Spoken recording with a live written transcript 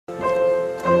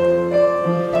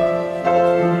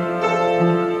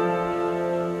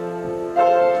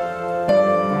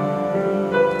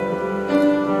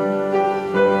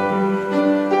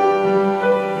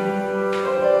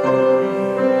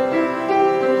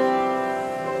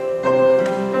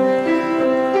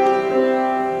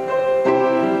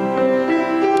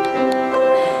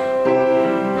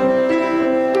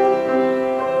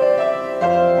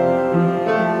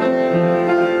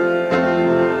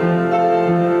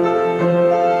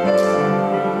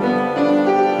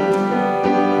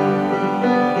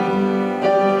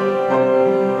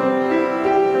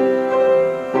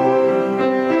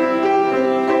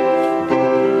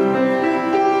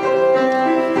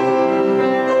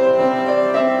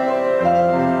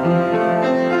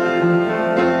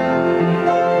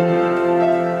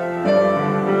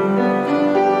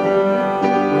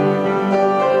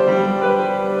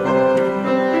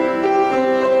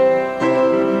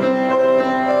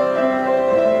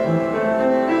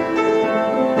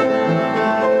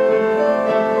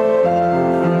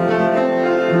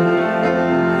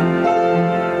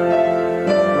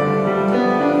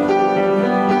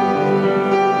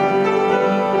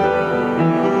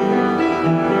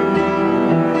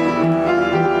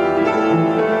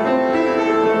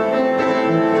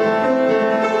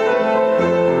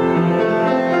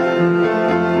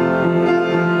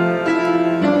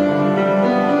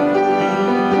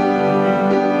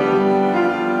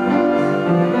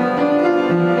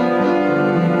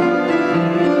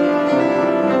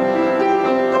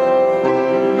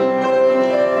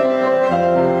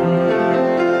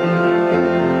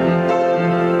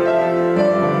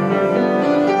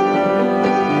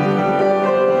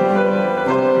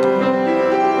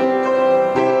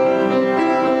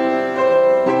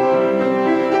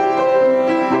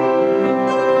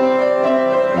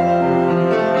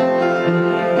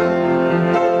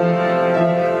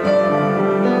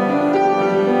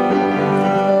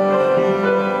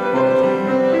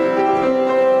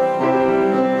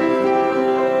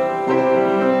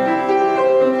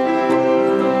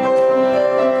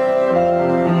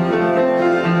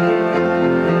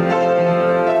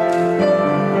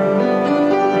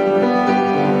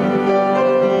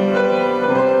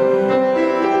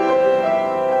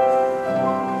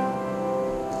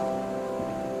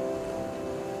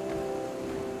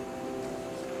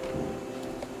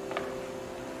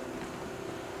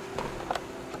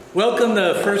Welcome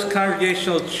to First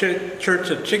Congregational Church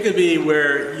of Chicopee,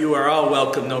 where you are all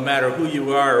welcome, no matter who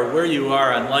you are or where you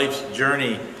are on life's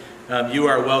journey. You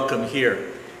are welcome here.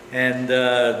 And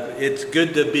it's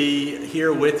good to be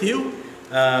here with you.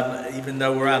 Even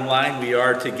though we're online, we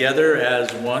are together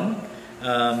as one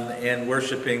and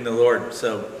worshiping the Lord.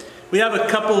 So we have a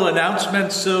couple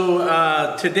announcements.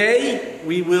 So today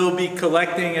we will be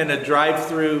collecting in a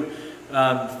drive-through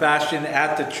fashion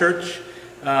at the church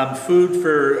food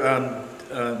for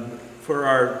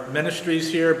our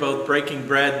ministries here, both Breaking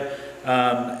Bread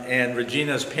and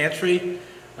Regina's Pantry,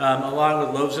 along with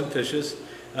Loaves and Fishes.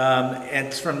 And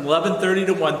it's from 11:30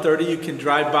 to 1:30. You can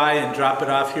drive by and drop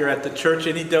it off here at the church.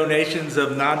 Any donations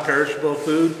of non-perishable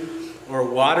food or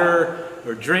water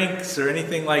or drinks or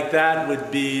anything like that would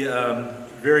be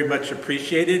very much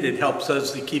appreciated. It helps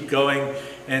us to keep going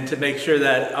and to make sure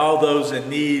that all those in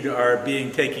need are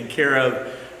being taken care of,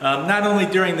 not only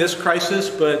during this crisis,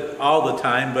 but all the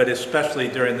time, but especially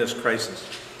during this crisis.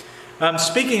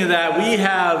 Speaking of that, we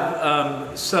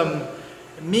have some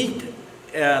meat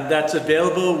that's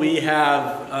available. We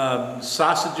have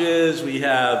sausages, we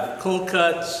have cold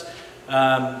cuts,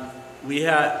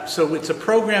 so it's a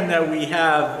program that we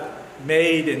have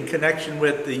made in connection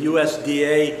with the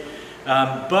USDA,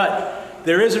 but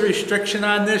there is a restriction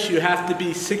on this. You have to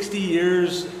be 60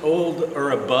 years old or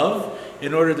above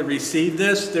in order to receive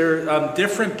this. There are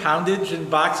different poundage in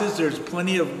boxes. There's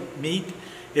plenty of meat.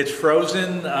 It's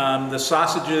frozen. The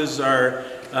sausages are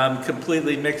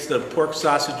completely mixed of pork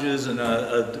sausages and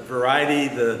a variety.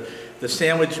 The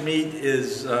sandwich meat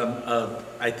is,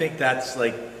 I think that's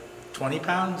like 20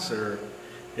 pounds, or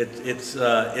there's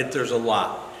a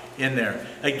lot in there.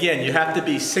 Again, you have to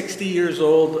be 60 years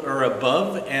old or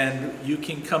above, and you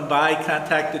can come by,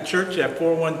 contact the church at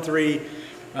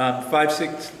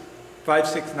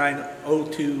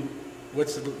 413-569-02.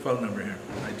 What's the phone number here?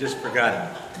 I just forgot it.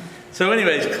 So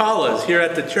anyways, call us here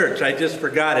at the church. I just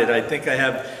forgot it. I think I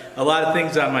have a lot of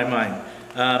things on my mind.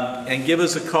 And give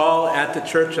us a call at the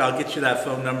church. I'll get you that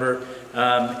phone number,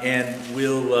 and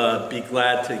we'll be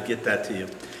glad to get that to you.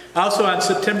 Also on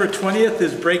September 20th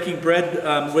is Breaking Bread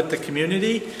with the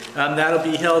community. That'll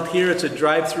be held here. It's a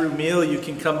drive-through meal. You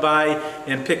can come by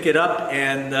and pick it up,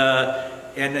 and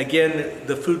again,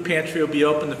 the food pantry will be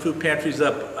open. The food pantry's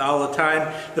up all the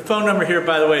time. The phone number here,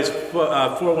 by the way, is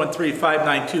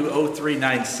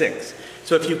 413-592-0396.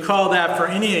 So if you call that for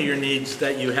any of your needs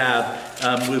that you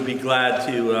have, we'll be glad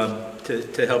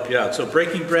to help you out. So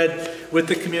Breaking Bread with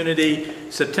the community,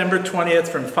 September 20th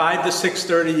from 5 to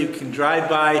 6:30. You can drive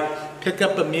by, pick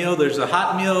up a meal. There's a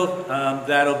hot meal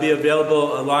that'll be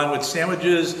available along with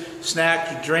sandwiches,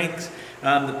 snacks, drinks.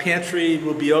 The pantry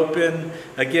will be open.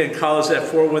 Again, call us at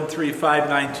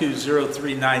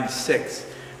 413-592-0396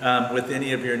 with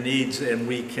any of your needs, and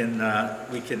we can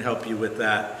help you with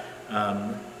that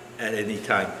at any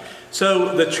time.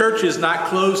 So the church is not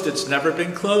closed. It's never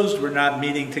been closed. We're not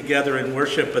meeting together in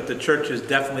worship, but the church is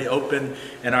definitely open,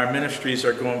 and our ministries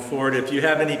are going forward. If you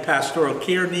have any pastoral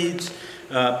care needs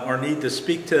or need to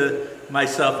speak to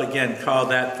myself, again, call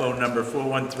that phone number,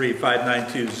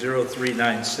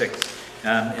 413-592-0396.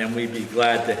 And we'd be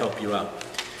glad to help you out.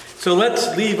 So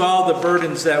let's leave all the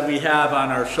burdens that we have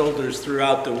on our shoulders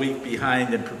throughout the week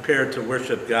behind and prepare to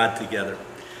worship God together.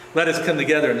 Let us come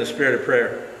together in the spirit of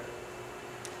prayer.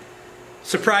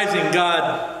 Surprising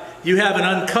God, you have an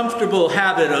uncomfortable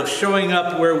habit of showing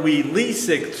up where we least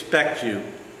expect you.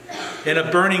 In a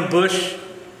burning bush,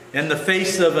 in the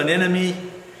face of an enemy,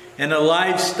 in a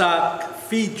livestock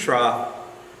feed trough,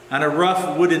 on a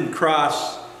rough wooden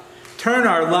cross. Turn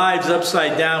our lives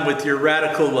upside down with your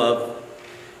radical love.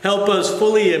 Help us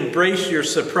fully embrace your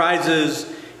surprises,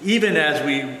 even as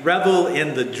we revel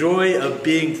in the joy of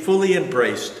being fully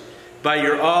embraced by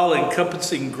your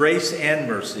all-encompassing grace and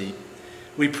mercy.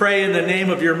 We pray in the name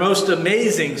of your most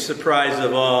amazing surprise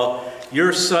of all,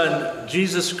 your Son,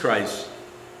 Jesus Christ.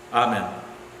 Amen.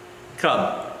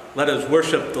 Come, let us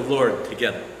worship the Lord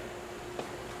together.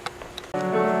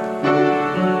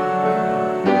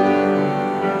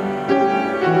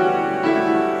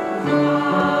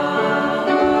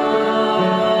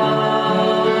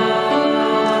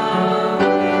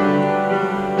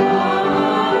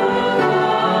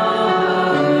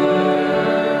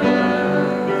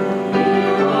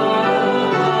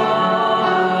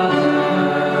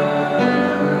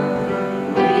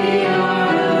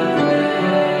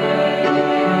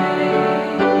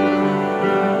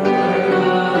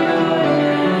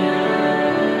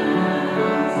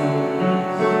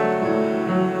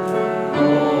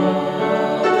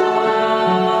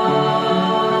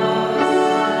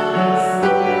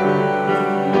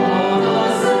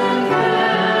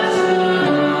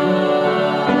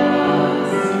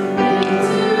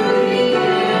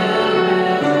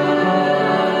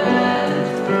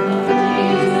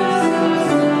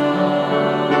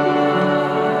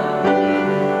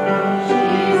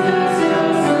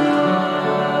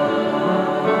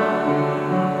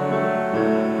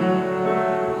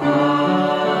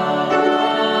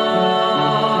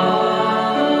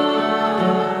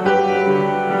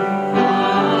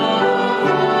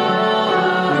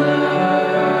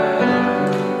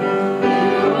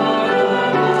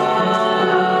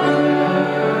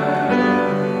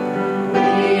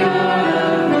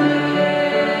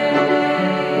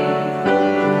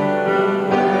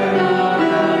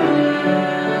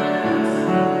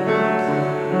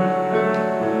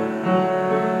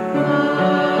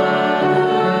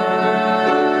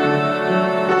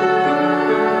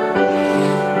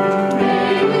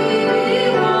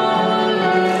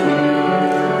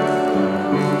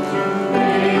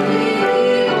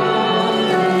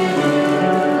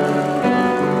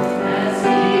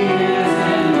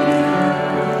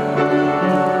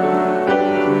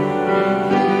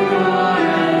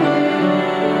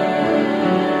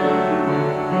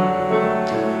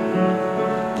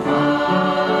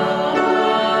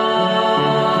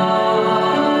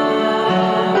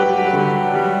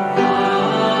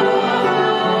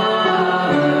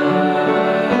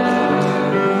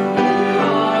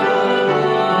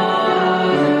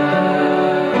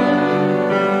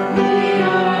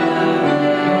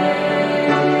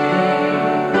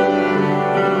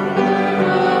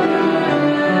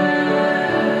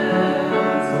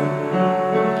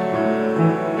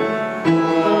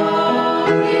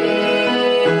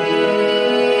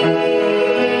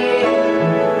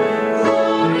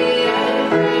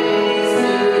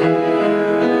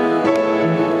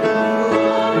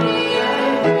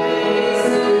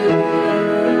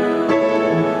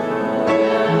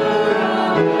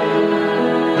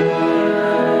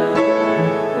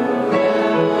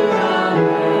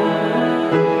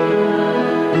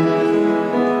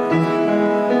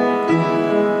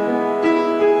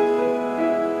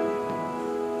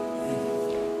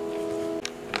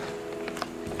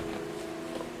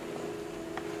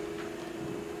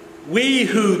 We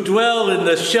who dwell in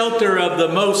the shelter of the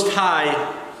Most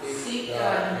High, seek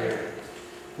God here.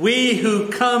 We who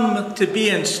come to be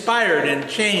inspired and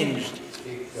changed,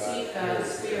 Seek God's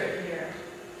Spirit here.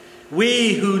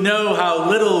 We who know how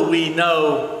little we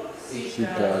know, Seek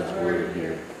God's Word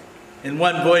here. In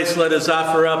one voice let us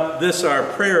offer up this our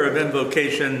prayer of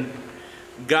invocation.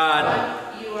 God,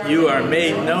 you are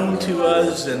made known to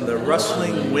us in the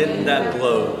rustling wind that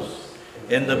blows,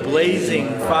 in the blazing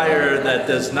fire that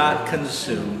does not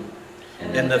consume,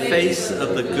 in the face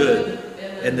of the good,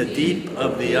 in the deep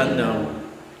of the unknown.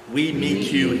 We meet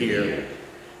you here.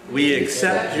 We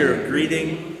accept your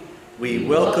greeting. We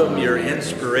welcome your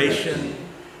inspiration.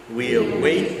 We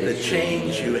await the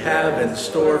change you have in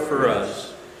store for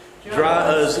us. Draw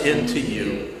us into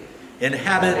you.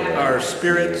 Inhabit our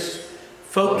spirits.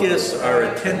 Focus our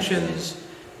attentions.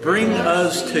 Bring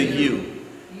us to you.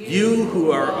 You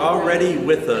who are already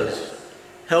with us,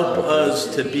 help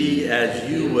us to be as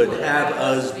you would have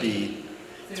us be.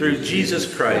 Through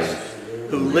Jesus Christ,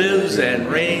 who lives and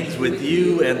reigns with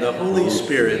you and the Holy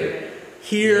Spirit,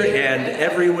 here and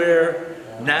everywhere,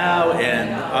 now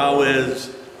and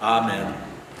always. Amen.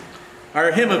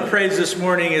 Our hymn of praise this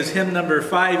morning is hymn number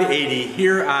 580,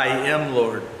 Here I Am,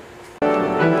 Lord.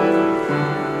 I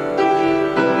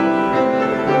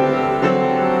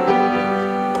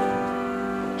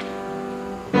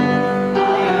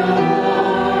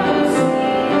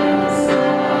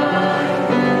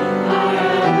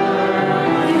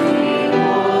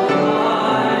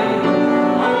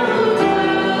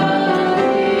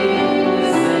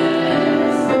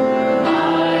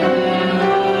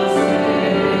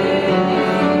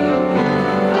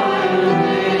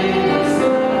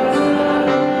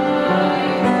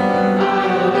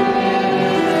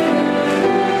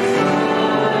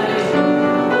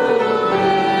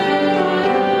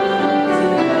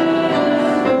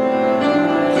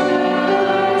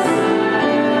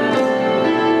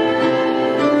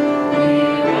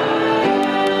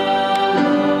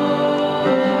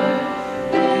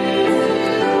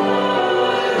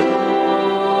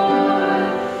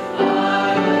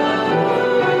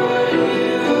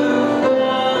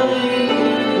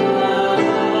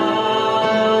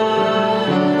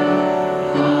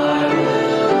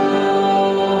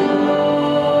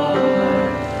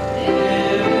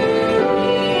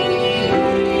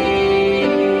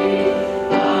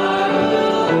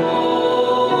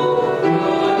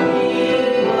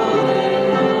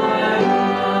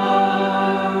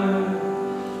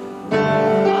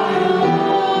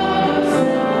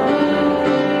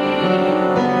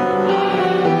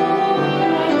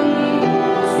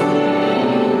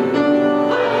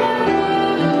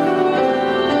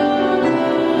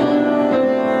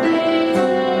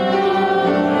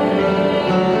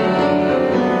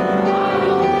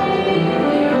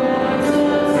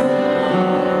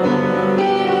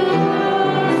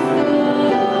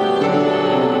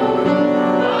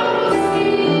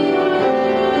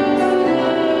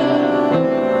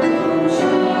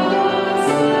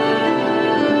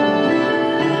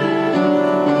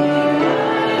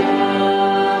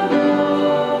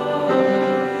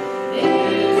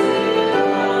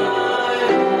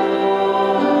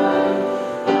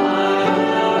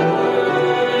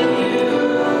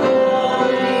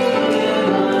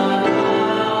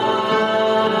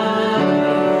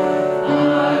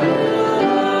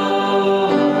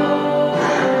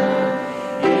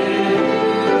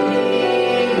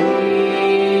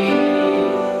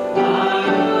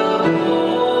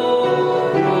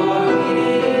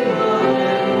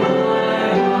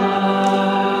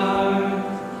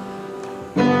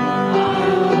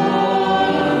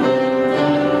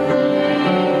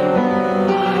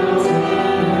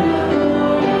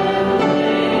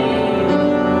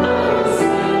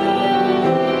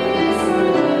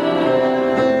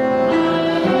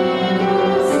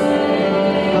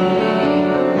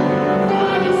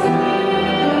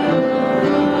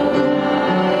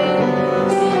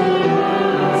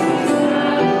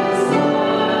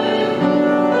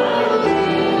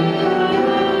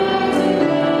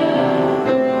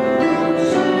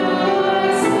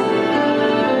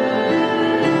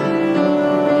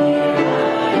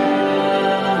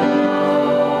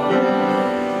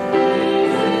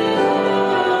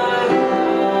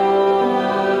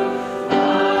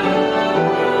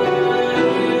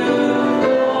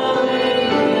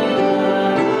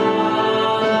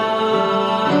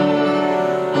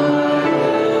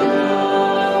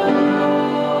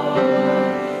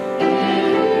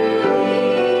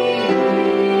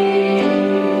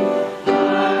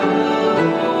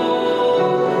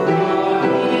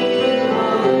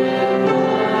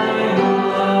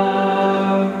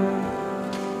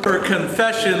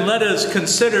confession, let us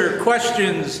consider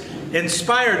questions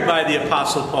inspired by the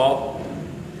Apostle Paul.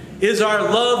 Is our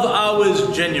love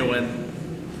always genuine?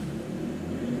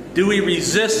 Do we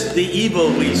resist the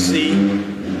evil we see?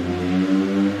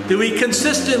 Do we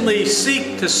consistently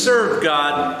seek to serve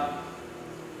God?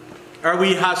 Are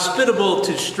we hospitable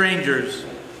to strangers?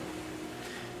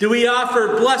 Do we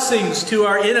offer blessings to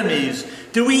our enemies?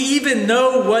 Do we even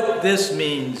know what this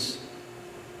means?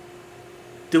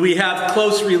 Do we have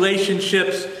close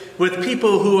relationships with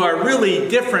people who are really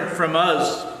different from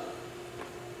us?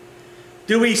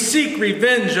 Do we seek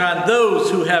revenge on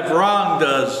those who have wronged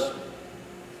us?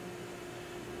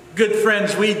 Good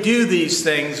friends, we do these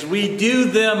things. We do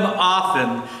them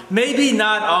often. Maybe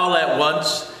not all at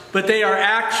once, but they are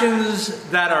actions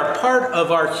that are part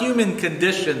of our human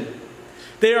condition.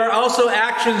 They are also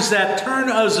actions that turn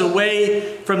us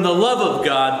away from the love of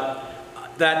God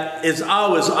that is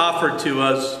always offered to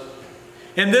us.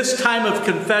 In this time of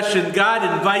confession,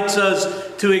 God invites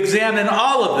us to examine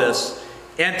all of this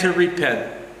and to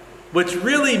repent, which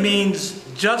really means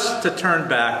just to turn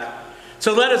back.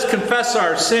 So let us confess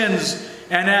our sins,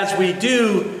 and as we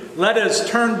do, let us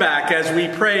turn back as we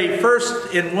pray,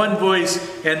 first in one voice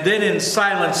and then in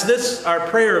silence. This, our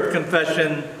prayer of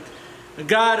confession.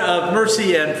 God of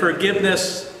mercy and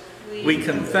forgiveness, we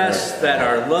confess that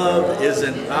our love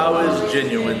isn't always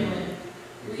genuine.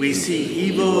 We see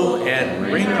evil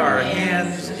and wring our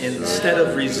hands instead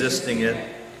of resisting it.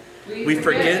 We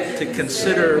forget to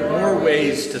consider more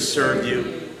ways to serve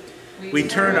you. We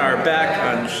turn our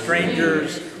back on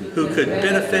strangers who could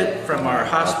benefit from our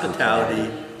hospitality.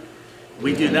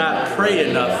 We do not pray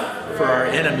enough for our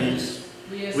enemies.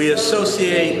 We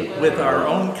associate with our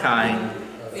own kind,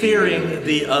 fearing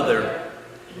the other.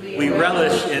 We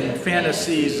relish in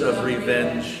fantasies of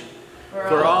revenge.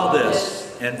 For all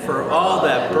this, and for all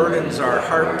that burdens our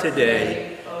heart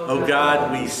today, O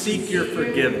God, we seek your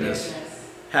forgiveness.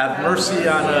 Have mercy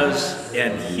on us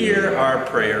and hear our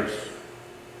prayers.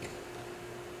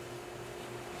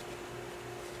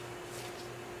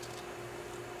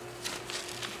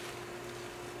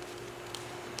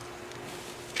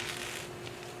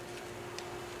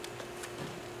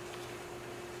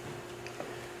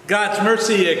 God's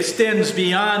mercy extends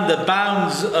beyond the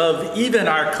bounds of even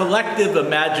our collective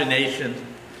imagination.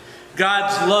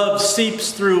 God's love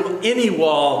seeps through any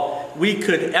wall we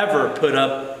could ever put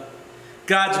up.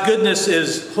 God's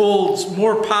goodness holds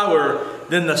more power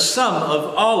than the sum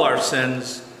of all our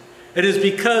sins. It is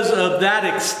because of that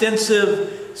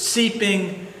extensive,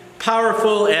 seeping,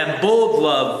 powerful, and bold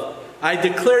love, I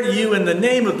declare to you in the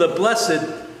name of the blessed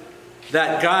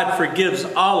that God forgives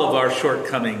all of our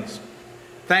shortcomings.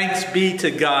 Thanks be to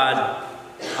God.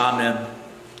 Amen.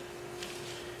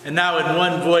 And now in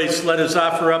one voice, let us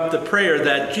offer up the prayer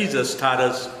that Jesus taught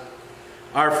us.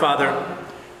 Our Father,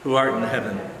 who art in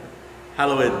heaven,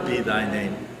 hallowed be thy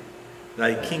name.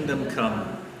 Thy kingdom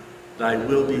come, thy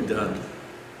will be done,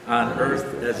 on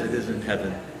earth as it is in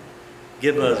heaven.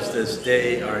 Give us this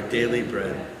day our daily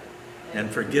bread, and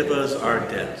forgive us our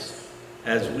debts,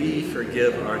 as we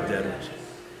forgive our debtors.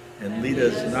 And lead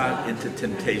us not into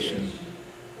temptation,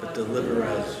 but deliver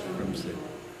us from sin.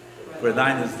 For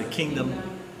thine is the kingdom,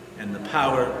 and the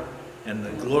power, and the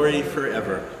glory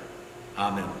forever.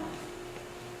 Amen.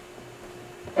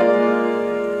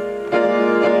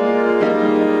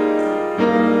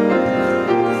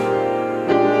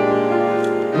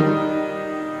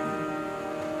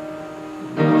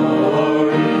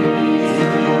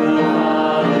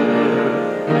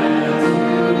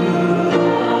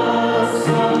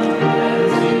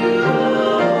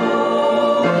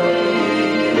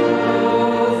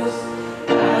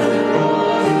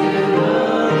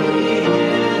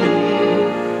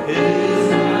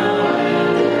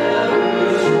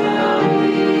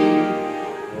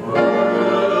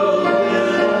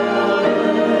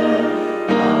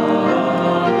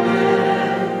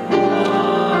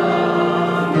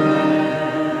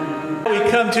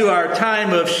 To our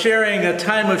time of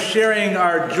sharing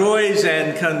our joys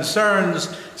and concerns.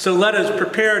 So let us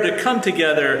prepare to come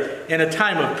together in a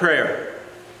time of prayer.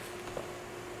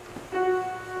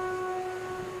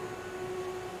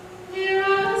 Hear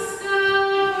us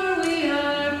now, for we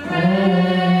are praying.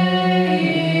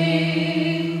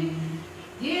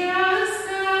 Hear us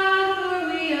now, for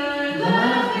we are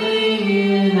laughing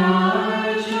in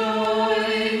our joy.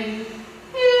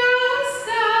 Hear us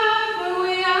now, for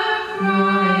we are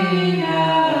crying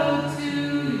out to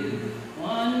you,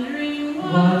 wondering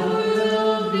what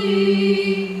will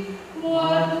be,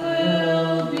 what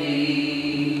will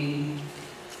be.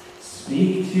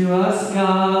 Speak to us,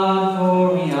 God,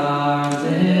 for we are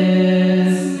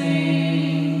listening.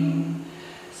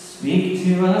 Speak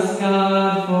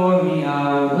God, for we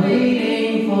are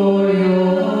waiting for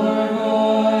your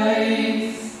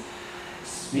voice.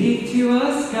 Speak to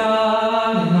us,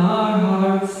 God, in our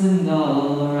hearts and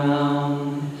all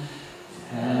around.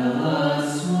 Tell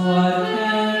us what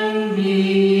can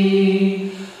be,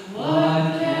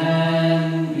 what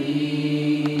can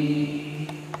be.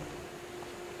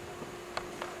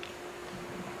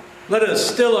 Let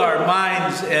us still our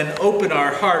minds and open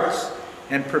our hearts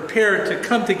and prepare to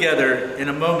come together in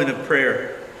a moment of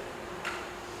prayer.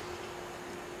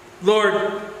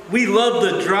 Lord, we love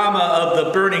the drama of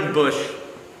the burning bush.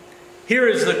 Here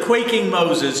is the quaking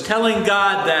Moses telling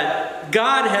God that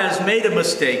God has made a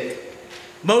mistake.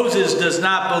 Moses does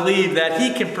not believe that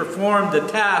he can perform the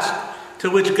task to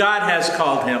which God has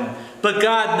called him, but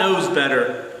God knows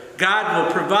better. God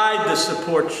will provide the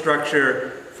support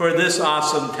structure for this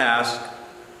awesome task.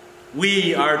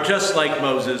 We are just like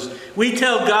Moses. We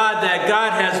tell God that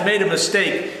God has made a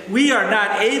mistake. We are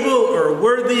not able or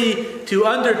worthy to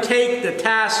undertake the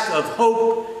task of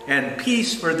hope and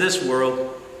peace for this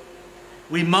world.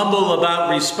 We mumble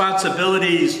about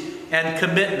responsibilities and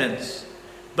commitments,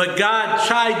 but God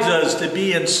chides us to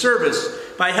be in service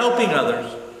by helping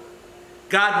others.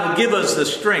 God will give us the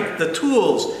strength, the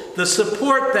tools, the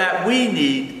support that we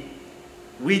need.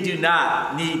 We do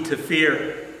not need to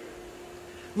fear.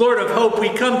 Lord of hope, we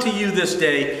come to you this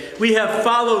day. We have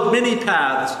followed many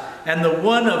paths, and the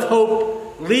one of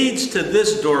hope leads to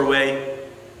this doorway.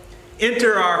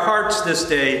 Enter our hearts this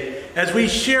day as we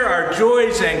share our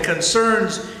joys and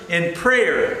concerns in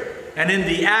prayer and in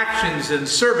the actions and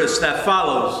service that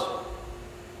follows.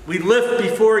 We lift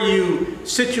before you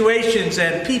situations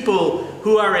and people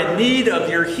who are in need of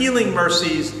your healing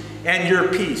mercies and your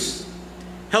peace.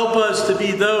 Help us to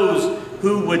be those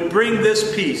who would bring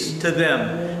this peace to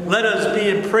them. Let us be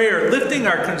in prayer, lifting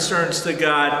our concerns to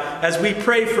God as we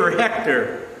pray for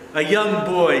Hector, a young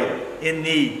boy in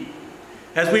need.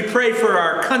 As we pray for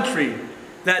our country,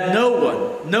 that no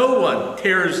one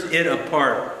tears it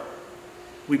apart.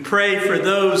 We pray for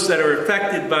those that are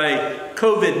affected by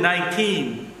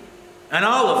COVID-19 and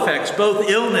all effects, both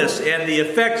illness and the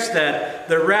effects that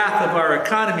the wrath of our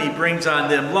economy brings on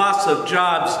them, loss of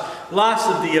jobs, loss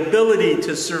of the ability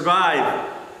to survive.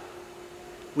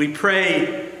 We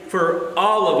pray for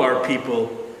all of our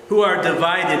people who are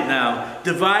divided now,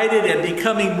 divided and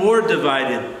becoming more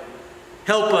divided.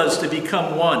 Help us to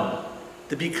become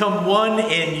one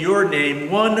in your name,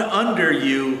 one under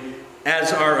you,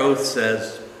 as our oath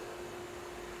says.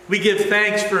 We give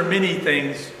thanks for many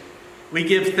things. We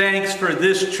give thanks for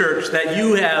this church that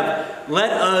you have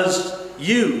let us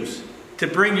use to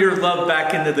bring your love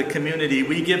back into the community.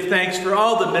 We give thanks for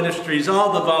all the ministries,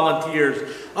 all the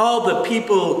volunteers, all the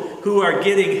people who are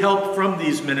getting help from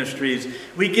these ministries.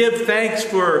 We give thanks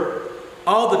for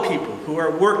all the people who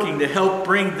are working to help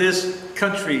bring this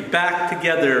country back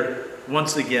together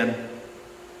once again.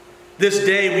 This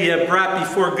day we have brought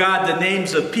before God the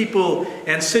names of people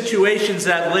and situations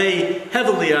that lay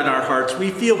heavily on our hearts.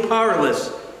 We feel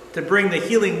powerless to bring the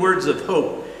healing words of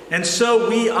hope. And so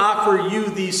we offer you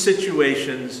these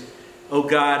situations, O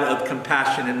God of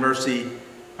compassion and mercy.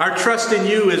 Our trust in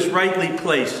you is rightly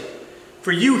placed,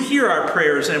 for you hear our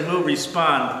prayers and will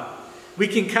respond. We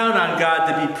can count on God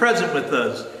to be present with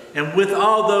us and with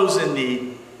all those in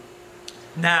need.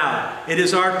 Now, it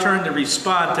is our turn to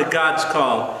respond to God's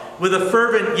call with a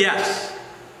fervent yes,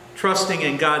 trusting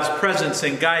in God's presence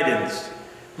and guidance.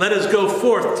 Let us go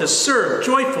forth to serve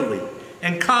joyfully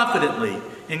and confidently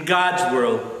in God's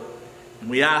world. And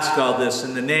we ask all this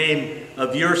in the name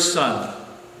of your Son,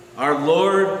 our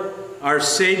Lord, our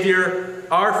Savior,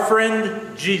 our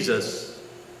friend, Jesus.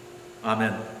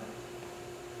 Amen.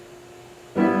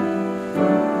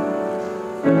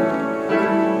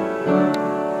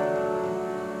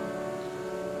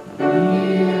 By me.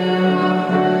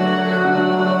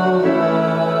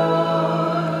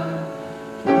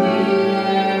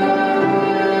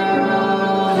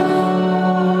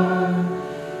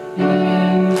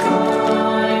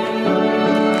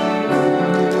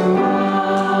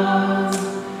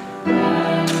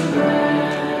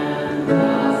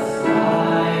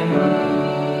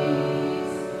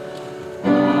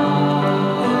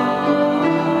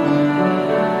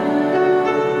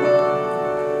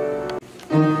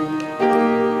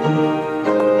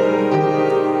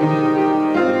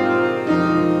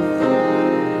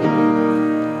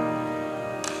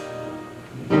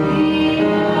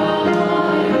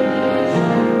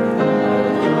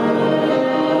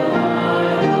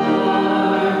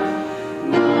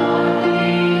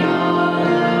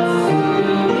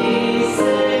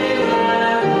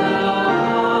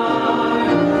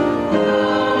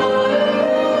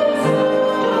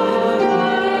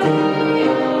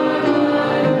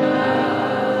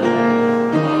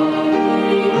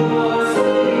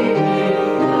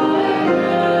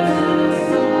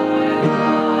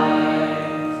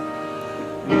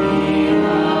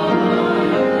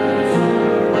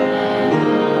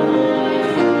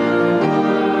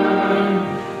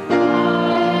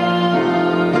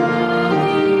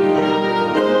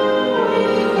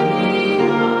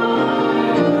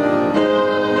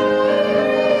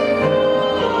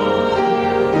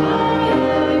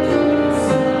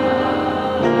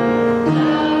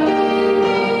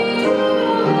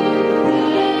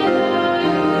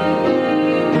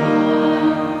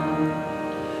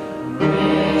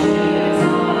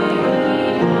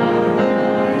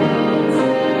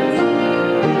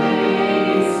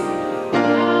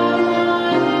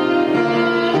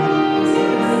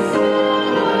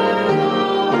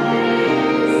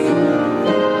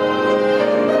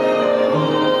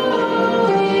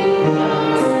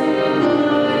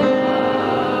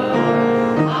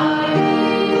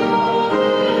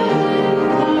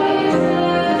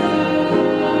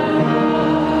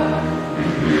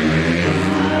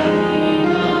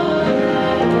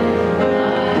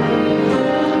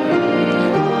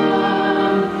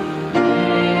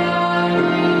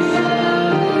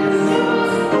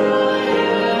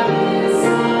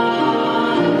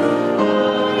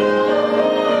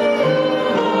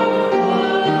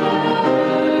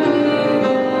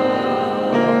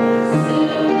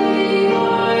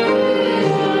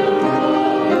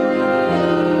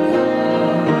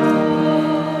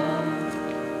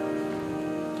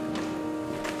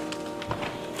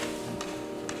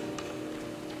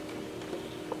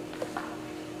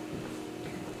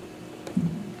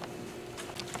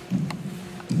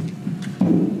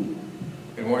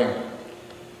 Good morning.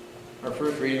 Our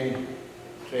first reading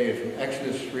today is from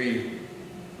Exodus 3,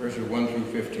 verses 1 through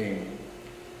 15.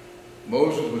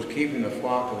 Moses was keeping the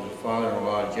flock of his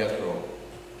father-in-law Jethro,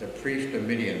 the priest of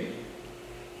Midian.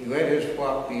 He led his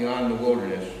flock beyond the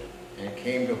wilderness and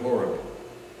came to Horeb,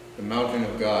 the mountain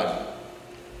of God.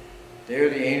 There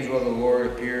the angel of the Lord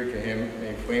appeared to him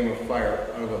in a flame of fire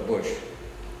out of a bush.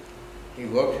 He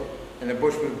looked, and the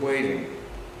bush was blazing,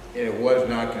 yet it was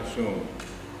not consumed.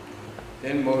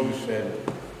 Then Moses said,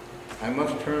 I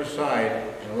must turn aside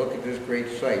and look at this great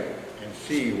sight and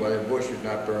see why the bush is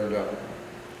not burned up.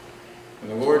 When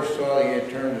the Lord saw that he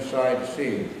had turned aside to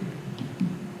see,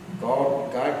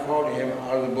 God called to him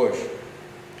out of the bush,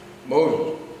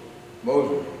 Moses,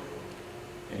 Moses.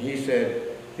 And he said,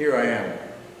 Here I am.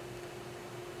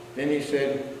 Then he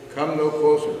said, Come no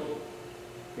closer.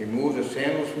 Remove the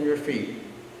sandals from your feet,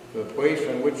 for the place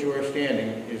on which you are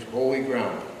standing is holy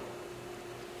ground.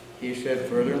 He said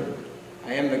further,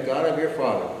 I am the God of your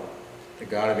father, the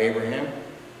God of Abraham,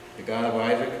 the God of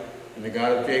Isaac, and the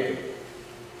God of Jacob.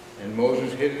 And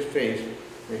Moses hid his face,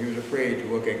 for he was afraid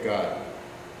to look at God.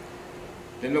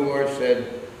 Then the Lord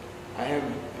said, I have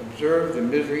observed the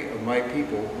misery of my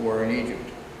people who are in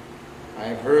Egypt. I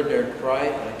have heard their cry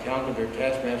on account of their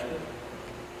taskmaster.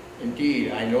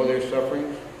 Indeed, I know their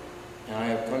sufferings, and I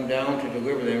have come down to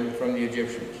deliver them from the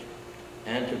Egyptians,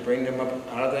 and to bring them up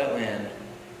out of that land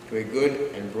to a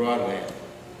good and broad land,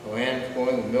 a land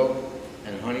flowing with milk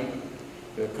and honey,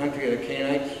 to the country of the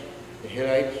Canaanites, the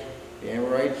Hittites, the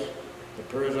Amorites, the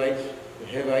Perizzites, the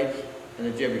Hivites, and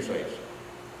the Jebusites.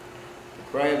 The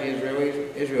cry of the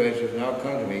Israelites has now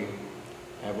come to me.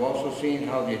 I have also seen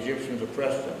how the Egyptians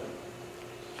oppressed them.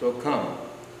 So come,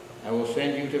 I will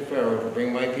send you to Pharaoh to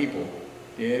bring my people,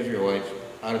 the Israelites,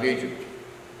 out of Egypt.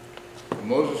 And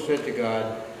Moses said to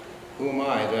God, Who am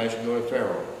I that I should go to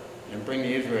Pharaoh and bring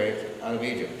the Israelites out of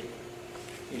Egypt?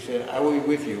 He said, I will be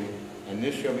with you, and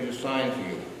this shall be the sign for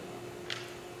you.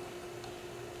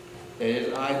 That it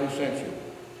is I who sent you.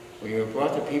 When you have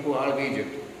brought the people out of Egypt,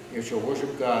 you shall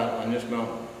worship God on this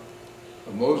mountain.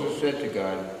 But Moses said to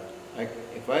God,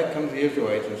 If I come to the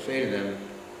Israelites and say to them,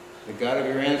 The God of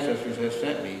your ancestors has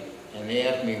sent me, and they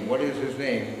ask me, What is his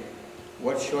name?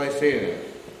 What shall I say to them?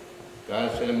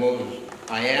 God said to Moses,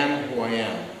 I am who I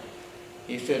am.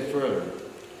 He said further,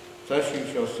 Thus you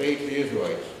shall say to the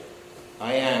Israelites,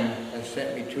 I am has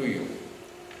sent me to you.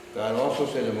 God also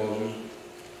said to Moses,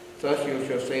 Thus you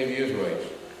shall say to the Israelites,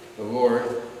 The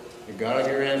Lord, the God of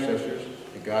your ancestors,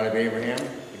 the God of Abraham,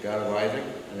 the God of Isaac,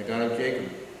 and the God of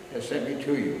Jacob, has sent me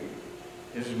to you.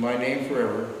 This is my name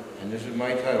forever, and this is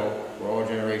my title for all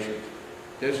generations.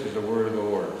 This is the word of the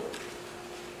Lord.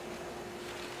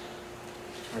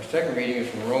 Our second reading is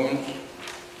from Romans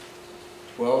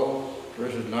 12,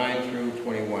 verses 9 through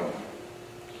 21.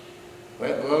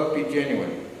 Let love be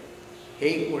genuine.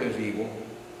 Hate what is evil.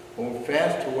 Hold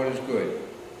fast to what is good.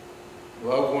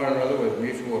 Love one another with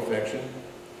mutual affection.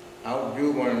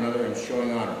 Outdo one another in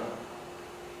showing honor.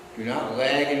 Do not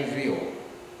lag in zeal.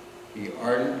 Be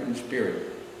ardent in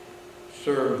spirit.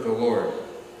 Serve the Lord.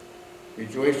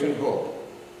 Rejoice in hope.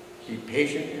 Be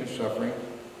patient in suffering.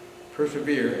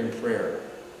 Persevere in prayer.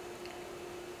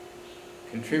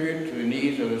 Contribute to the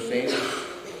needs of the saints.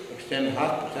 Extend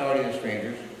hospitality to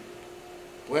strangers.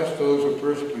 Bless those who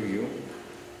persecute you.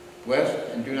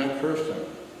 Bless and do not curse them.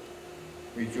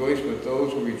 Rejoice with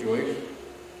those who rejoice.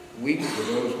 Weep with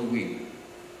those who weep.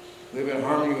 Live in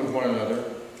harmony with one another.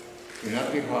 Do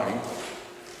not be haughty,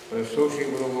 but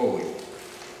associate with the lowly.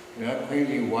 Do not claim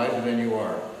to be wiser than you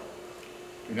are.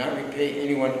 Do not repay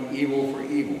anyone evil for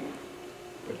evil,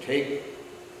 but take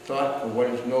thought for what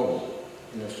is noble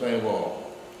in the sight of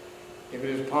all. If it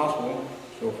is possible,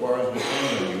 so far as it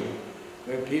depends on you,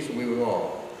 live peaceably with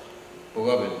all.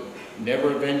 Beloved,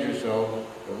 never avenge yourselves,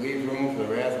 but leave room for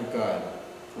the wrath of God.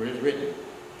 For it is written,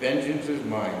 Vengeance is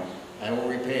mine, I will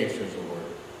repay, says the Lord.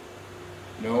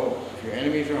 No, if your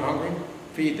enemies are hungry,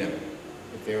 feed them.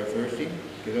 If they are thirsty,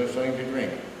 give them something to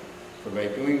drink. For by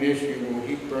doing this you will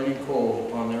heap burning coals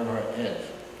upon their heads.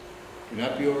 Do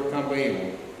not be overcome by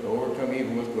evil, but overcome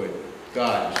evil with good.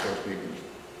 God is still speaking.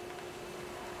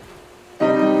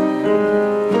 Holy,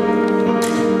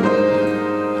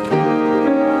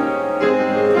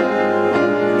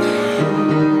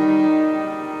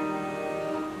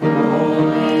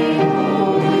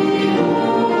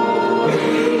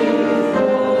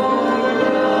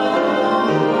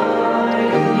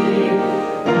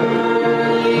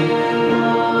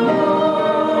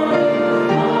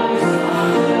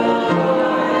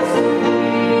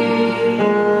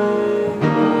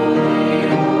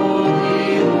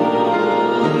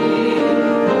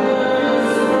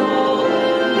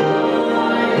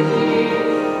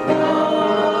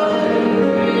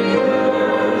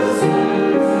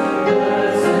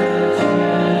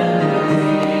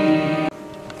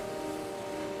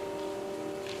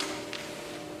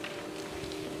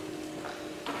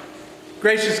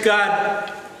 Gracious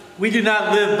God, we do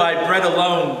not live by bread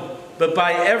alone, but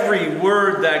by every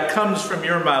word that comes from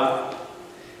your mouth.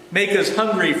 Make us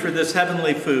hungry for this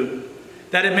heavenly food,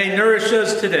 that it may nourish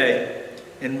us today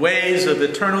in ways of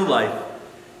eternal life.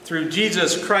 Through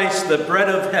Jesus Christ, the bread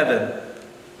of heaven.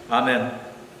 Amen.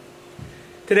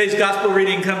 Today's gospel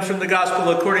reading comes from the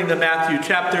Gospel according to Matthew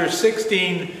chapter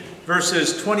 16,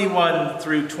 verses 21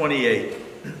 through 28.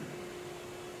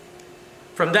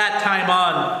 From that time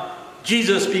on,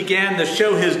 Jesus began to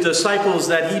show his disciples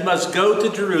that he must go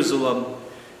to Jerusalem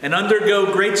and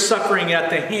undergo great suffering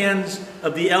at the hands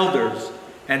of the elders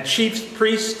and chief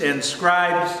priests and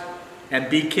scribes, and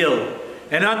be killed,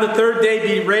 and on the third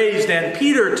day be raised. And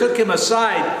Peter took him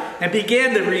aside and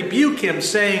began to rebuke him,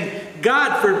 saying,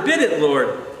 God forbid it,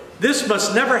 Lord, this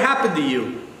must never happen to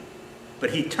you.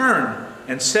 But he turned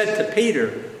and said to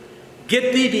Peter,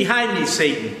 Get thee behind me,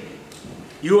 Satan.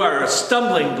 You are a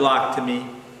stumbling block to me,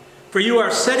 for you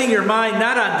are setting your mind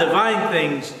not on divine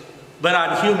things, but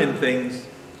on human things.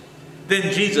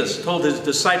 Then Jesus told his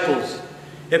disciples,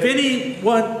 If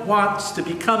anyone wants to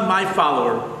become my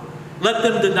follower, let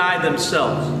them deny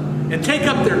themselves and take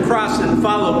up their cross and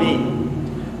follow me.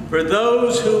 For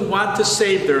those who want to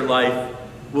save their life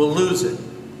will lose it,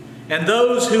 and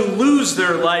those who lose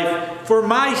their life for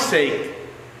my sake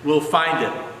will find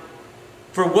it.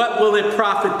 For what will it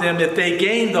profit them if they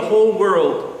gain the whole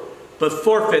world but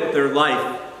forfeit their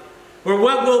life? Or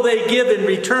what will they give in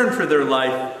return for their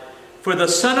life? For the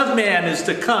Son of Man is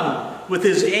to come with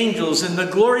his angels in the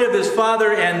glory of his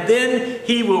Father, and then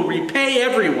he will repay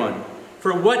everyone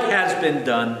for what has been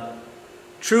done.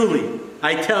 Truly,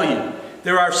 I tell you,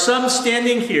 there are some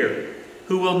standing here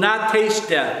who will not taste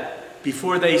death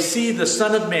before they see the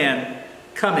Son of Man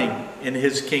coming in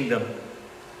his kingdom.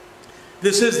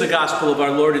 This is the gospel of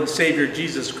our Lord and Savior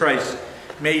Jesus Christ.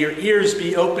 May your ears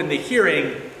be open to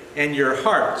hearing and your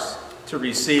hearts to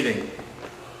receiving.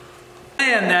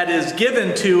 Plan that is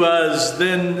given to us,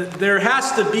 then there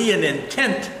has to be an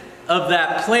intent of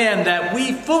that plan that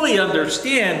we fully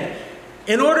understand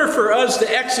in order for us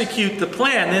to execute the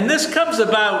plan. And this comes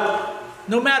about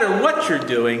no matter what you're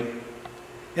doing.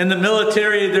 In the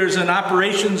military, there's an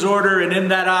operations order, and in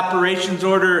that operations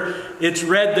order, it's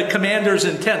read the commander's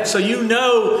intent. So you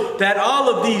know that all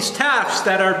of these tasks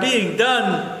that are being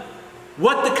done,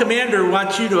 what the commander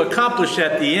wants you to accomplish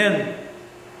at the end.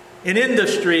 In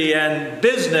industry and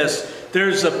business,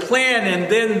 there's a plan, and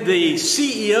then the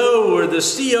CEO or the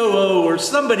COO or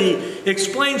somebody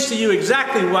explains to you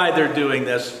exactly why they're doing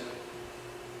this.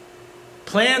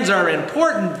 Plans are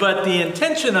important, but the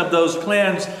intention of those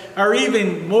plans are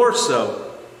even more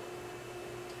so.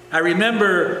 I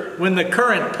remember when the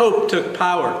current Pope took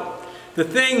power, the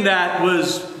thing that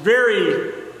was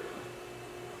very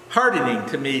heartening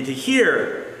to me to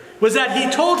hear was that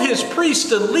he told his priests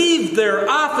to leave their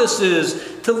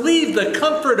offices, to leave the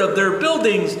comfort of their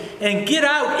buildings, and get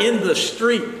out in the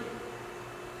street.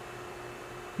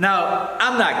 Now,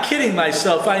 I'm not kidding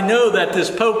myself. I know that this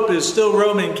Pope is still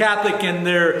Roman Catholic, and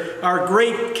there are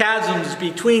great chasms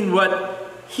between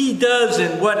what he does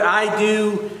and what I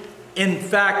do, in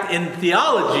fact, in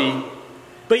theology,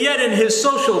 but yet in his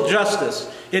social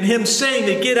justice, in him saying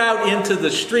to get out into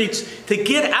the streets, to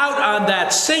get out on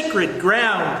that sacred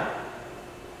ground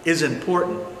is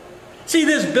important. See,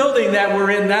 this building that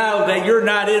we're in now, that you're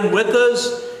not in with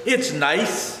us, it's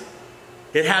nice.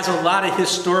 It has a lot of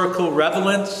historical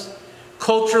relevance.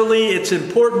 Culturally, it's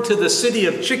important to the city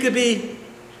of Chicopee.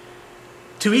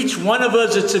 To each one of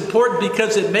us, it's important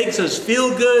because it makes us feel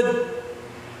good.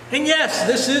 And yes,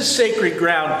 this is sacred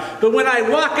ground. But when I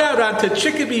walk out onto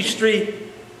Chicopee Street,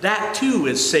 that too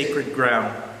is sacred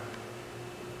ground.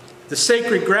 The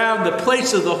sacred ground, the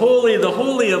place of the Holy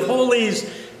of Holies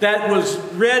that was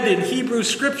read in Hebrew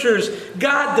Scriptures.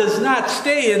 God does not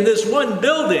stay in this one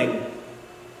building.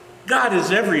 God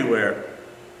is everywhere.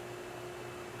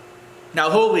 Now,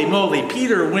 holy moly,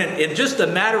 Peter went in just a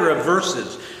matter of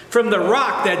verses from the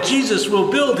rock that Jesus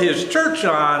will build his church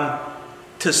on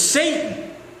to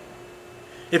Satan.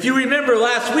 If you remember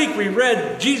last week, we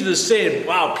read Jesus saying,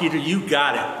 wow, Peter, you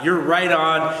got it. You're right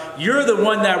on. You're the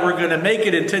one that we're going to make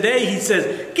it. And today he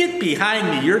says, get behind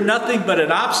me. You're nothing but an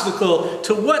obstacle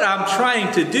to what I'm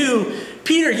trying to do.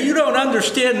 Peter, you don't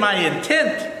understand my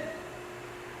intent.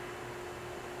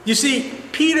 You see,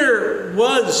 Peter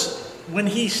was, when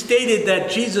he stated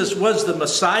that Jesus was the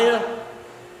Messiah,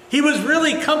 he was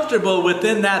really comfortable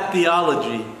within that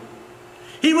theology.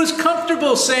 He was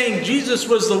comfortable saying Jesus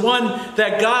was the one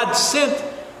that God sent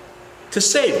to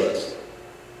save us.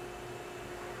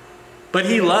 But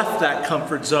he left that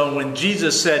comfort zone when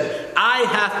Jesus said, I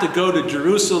have to go to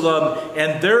Jerusalem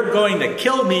and they're going to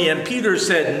kill me. And Peter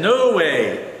said, no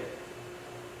way.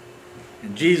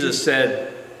 And Jesus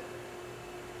said,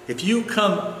 if you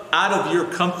come out of your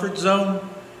comfort zone,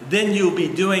 then you'll be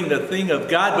doing the thing of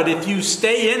God. But if you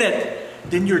stay in it,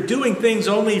 then you're doing things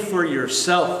only for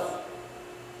yourself.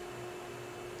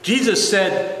 Jesus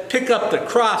said, pick up the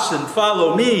cross and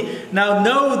follow me. Now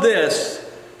know this,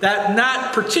 that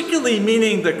not particularly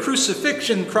meaning the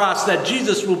crucifixion cross that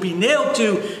Jesus will be nailed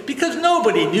to, because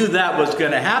nobody knew that was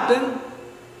going to happen.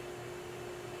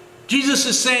 Jesus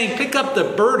is saying, pick up the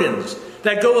burdens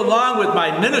that go along with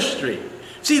my ministry.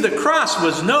 See, the cross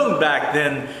was known back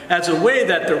then as a way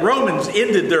that the Romans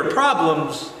ended their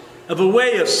problems, of a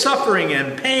way of suffering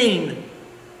and pain.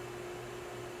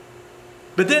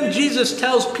 But then Jesus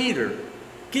tells Peter,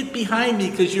 get behind me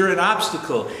because you're an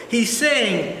obstacle. He's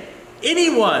saying,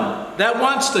 anyone that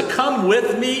wants to come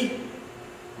with me,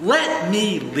 let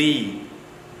me lead.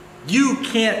 You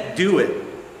can't do it.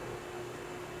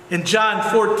 In John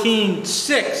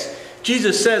 14:6,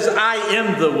 Jesus says, I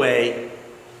am the way.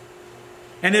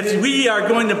 And if we are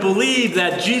going to believe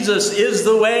that Jesus is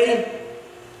the way,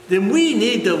 then we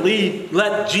need to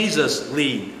let Jesus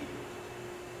lead.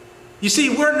 You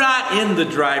see, we're not in the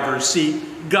driver's seat.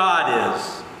 God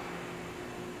is.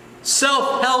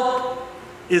 Self-help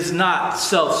is not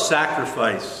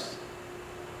self-sacrifice.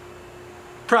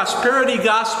 Prosperity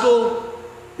gospel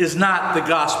is not the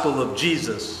gospel of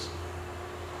Jesus.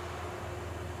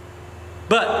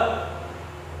 But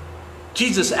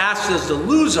Jesus asks us to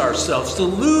lose ourselves, to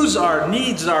lose our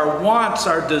needs, our wants,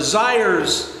 our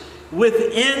desires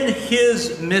within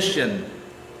his mission.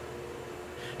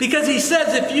 Because he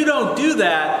says, if you don't do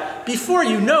that, before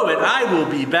you know it, I will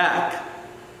be back.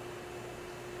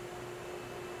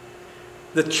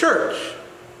 The church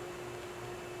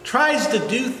tries to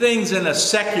do things in a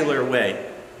secular way.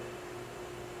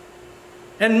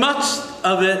 And much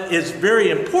of it is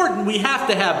very important. We have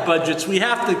to have budgets. We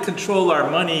have to control our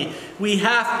money. We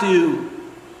have to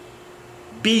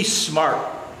be smart.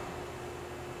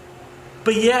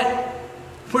 But yet,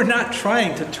 we're not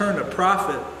trying to turn a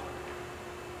profit.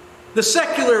 The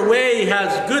secular way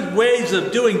has good ways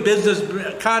of doing business,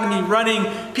 economy running.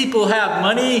 People have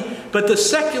money. But the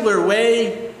secular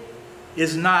way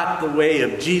is not the way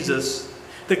of Jesus.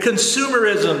 The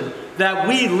consumerism that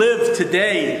we live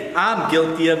today, I'm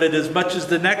guilty of it as much as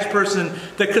the next person.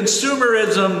 The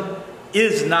consumerism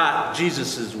is not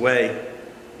Jesus' way.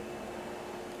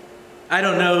 I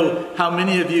don't know how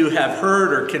many of you have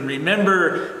heard or can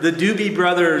remember the Doobie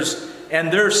Brothers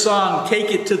and their song,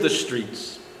 Take It to the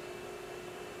Streets.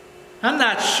 I'm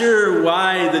not sure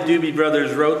why the Doobie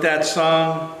Brothers wrote that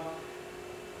song,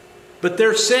 but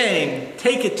they're saying,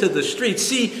 take it to the streets.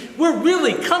 See, we're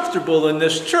really comfortable in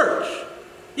this church.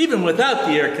 Even without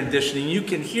the air conditioning, you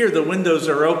can hear the windows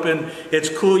are open. It's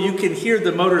cool. You can hear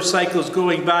the motorcycles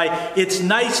going by. It's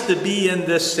nice to be in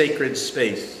this sacred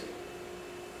space.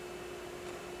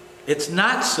 It's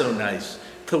not so nice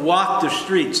to walk the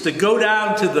streets, to go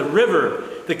down to the river,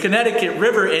 the Connecticut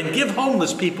River, and give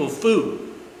homeless people food.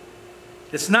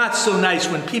 It's not so nice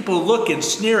when people look and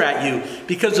sneer at you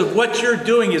because of what you're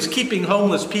doing is keeping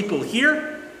homeless people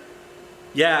here.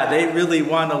 Yeah, they really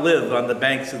want to live on the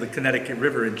banks of the Connecticut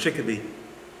River in Chicopee.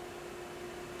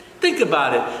 Think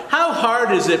about it. How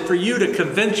hard is it for you to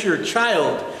convince your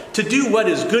child to do what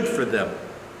is good for them?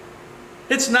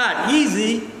 It's not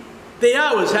easy. They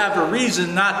always have a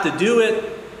reason not to do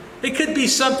it. It could be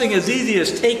something as easy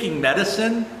as taking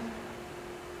medicine,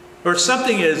 or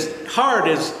something as hard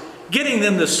as getting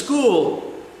them to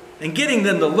school and getting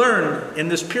them to learn in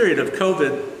this period of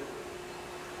COVID.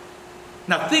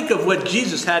 Now think of what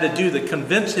Jesus had to do to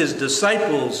convince his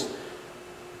disciples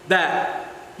that,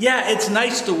 yeah, it's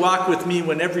nice to walk with me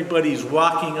when everybody's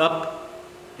walking up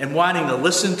and wanting to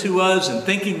listen to us and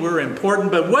thinking we're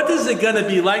important, but what is it going to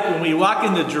be like when we walk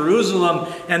into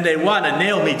Jerusalem and they want to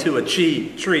nail me to a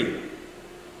tree?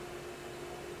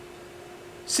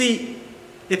 See,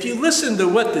 if you listen to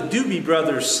what the Doobie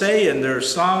Brothers say in their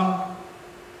song,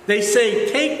 they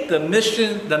say, take the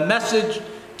message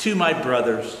to my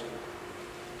brothers.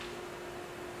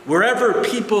 Wherever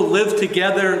people live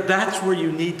together, that's where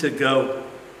you need to go.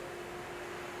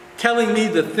 Telling me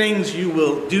the things you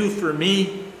will do for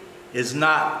me is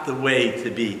not the way to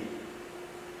be.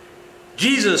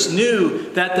 Jesus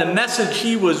knew that the message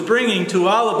he was bringing to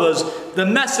all of us, the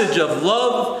message of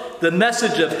love, the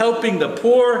message of helping the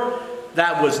poor,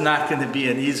 that was not going to be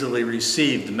an easily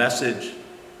received message.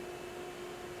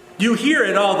 You hear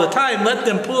it all the time. Let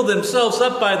them pull themselves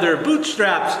up by their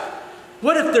bootstraps.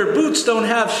 What if their boots don't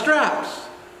have straps?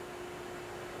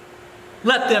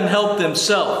 Let them help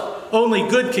themselves. Only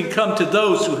good can come to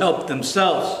those who help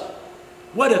themselves.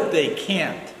 What if they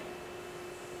can't?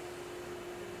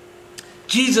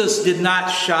 Jesus did not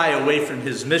shy away from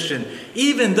his mission,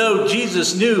 even though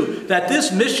Jesus knew that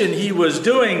this mission he was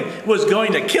doing was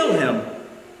going to kill him,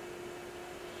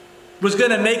 was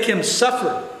going to make him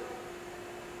suffer.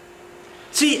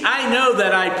 See, I know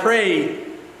that I pray,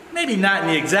 maybe not in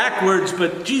the exact words,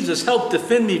 but Jesus, help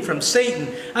defend me from Satan.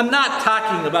 I'm not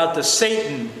talking about the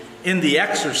Satan in The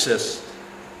Exorcist.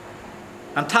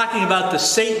 I'm talking about the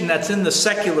Satan that's in the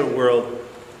secular world.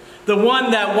 The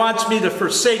one that wants me to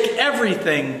forsake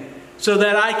everything so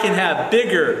that I can have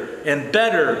bigger and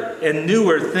better and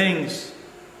newer things.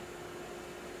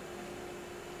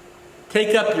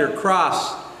 Take up your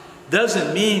cross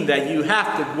doesn't mean that you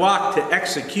have to walk to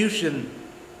execution.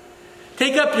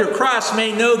 Take up your cross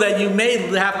may know that you may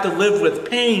have to live with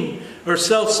pain or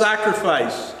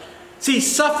self-sacrifice. See,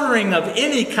 suffering of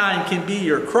any kind can be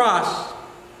your cross.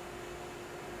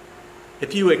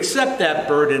 If you accept that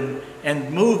burden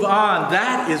and move on,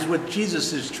 that is what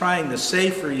Jesus is trying to say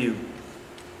for you.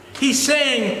 He's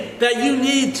saying that you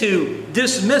need to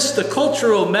dismiss the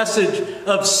cultural message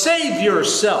of save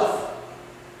yourself.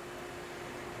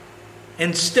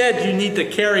 Instead, you need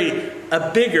to carry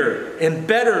a bigger and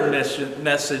better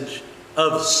message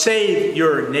of save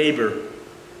your neighbor.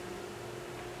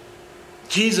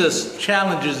 Jesus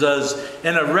challenges us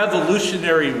in a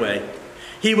revolutionary way.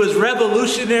 He was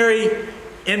revolutionary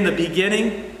in the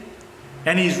beginning,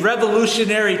 and he's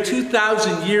revolutionary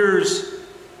 2,000 years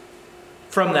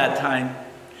from that time.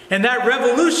 And that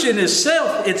revolution is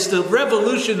self. It's the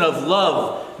revolution of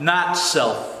love, not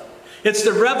self. It's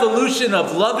the revolution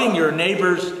of loving your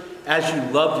neighbors as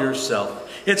you love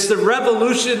yourself. It's the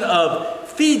revolution of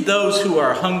feed those who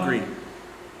are hungry.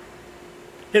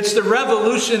 It's the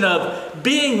revolution of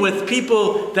being with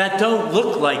people that don't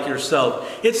look like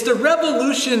yourself. It's the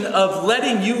revolution of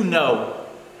letting you know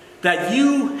that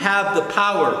you have the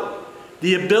power,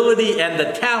 the ability, and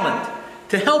the talent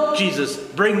to help Jesus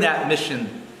bring that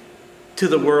mission to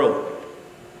the world.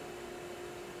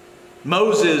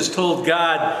 Moses told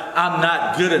God, I'm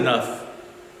not good enough.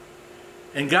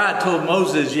 And God told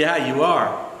Moses, yeah, you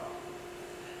are.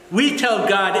 We tell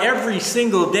God every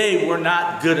single day we're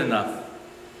not good enough.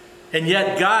 And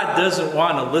yet God doesn't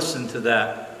want to listen to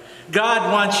that.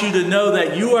 God wants you to know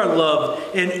that you are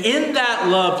loved. And in that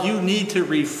love, you need to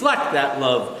reflect that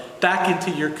love back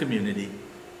into your community.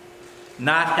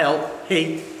 Not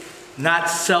hate, not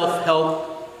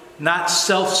self-help, not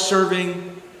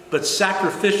self-serving, but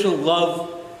sacrificial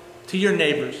love to your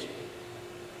neighbors.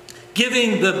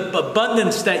 Giving the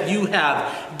abundance that you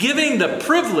have, giving the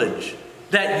privilege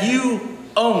that you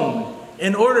own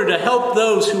in order to help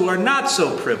those who are not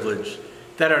so privileged,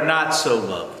 that are not so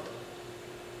loved.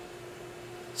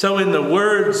 So in the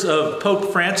words of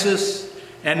Pope Francis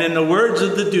and in the words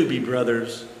of the Doobie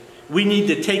Brothers, we need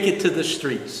to take it to the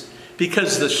streets,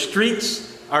 because the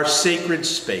streets are sacred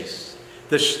space.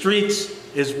 The streets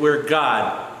is where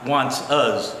God wants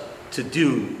us to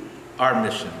do our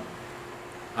mission.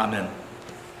 Amen.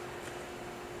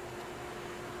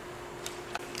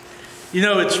 You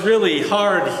know, it's really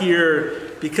hard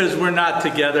here because we're not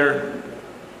together,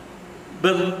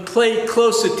 but pay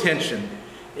close attention.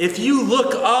 If you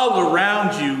look all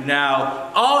around you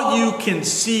now, all you can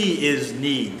see is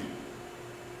need.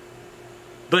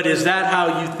 But is that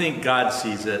how you think God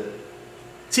sees it?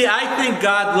 See, I think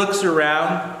God looks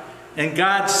around and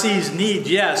God sees need,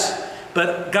 yes,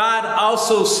 but God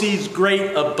also sees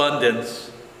great abundance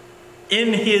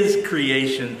in his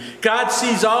creation. God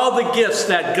sees all the gifts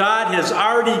that God has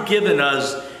already given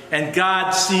us, and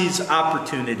God sees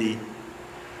opportunity.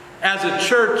 As a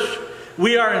church,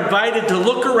 we are invited to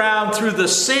look around through the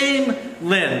same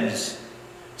lens,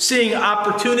 seeing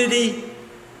opportunity,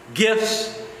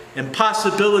 gifts, and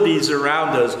possibilities around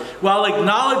us, while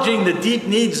acknowledging the deep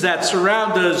needs that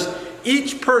surround us.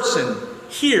 Each person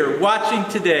here watching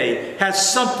today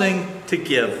has something to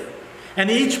give. And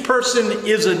each person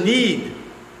is a need.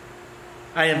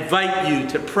 I invite you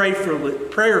to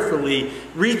prayerfully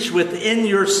reach within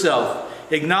yourself,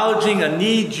 acknowledging a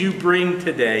need you bring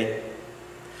today.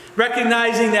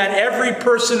 Recognizing that every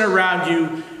person around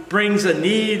you brings a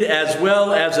need, as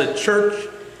well as a church.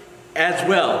 As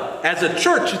a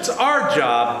church, it's our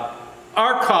job,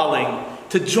 our calling,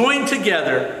 to join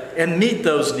together and meet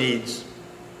those needs.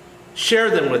 Share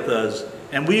them with us,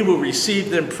 and we will receive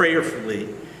them prayerfully.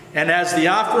 And as the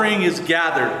offering is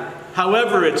gathered,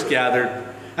 however it's gathered,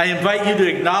 I invite you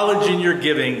to acknowledge in your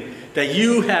giving that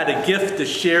you had a gift to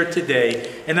share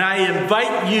today, and I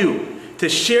invite you to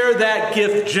share that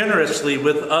gift generously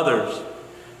with others,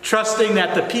 trusting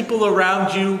that the people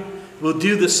around you will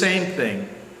do the same thing.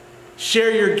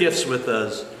 Share your gifts with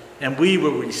us, and we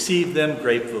will receive them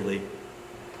gratefully.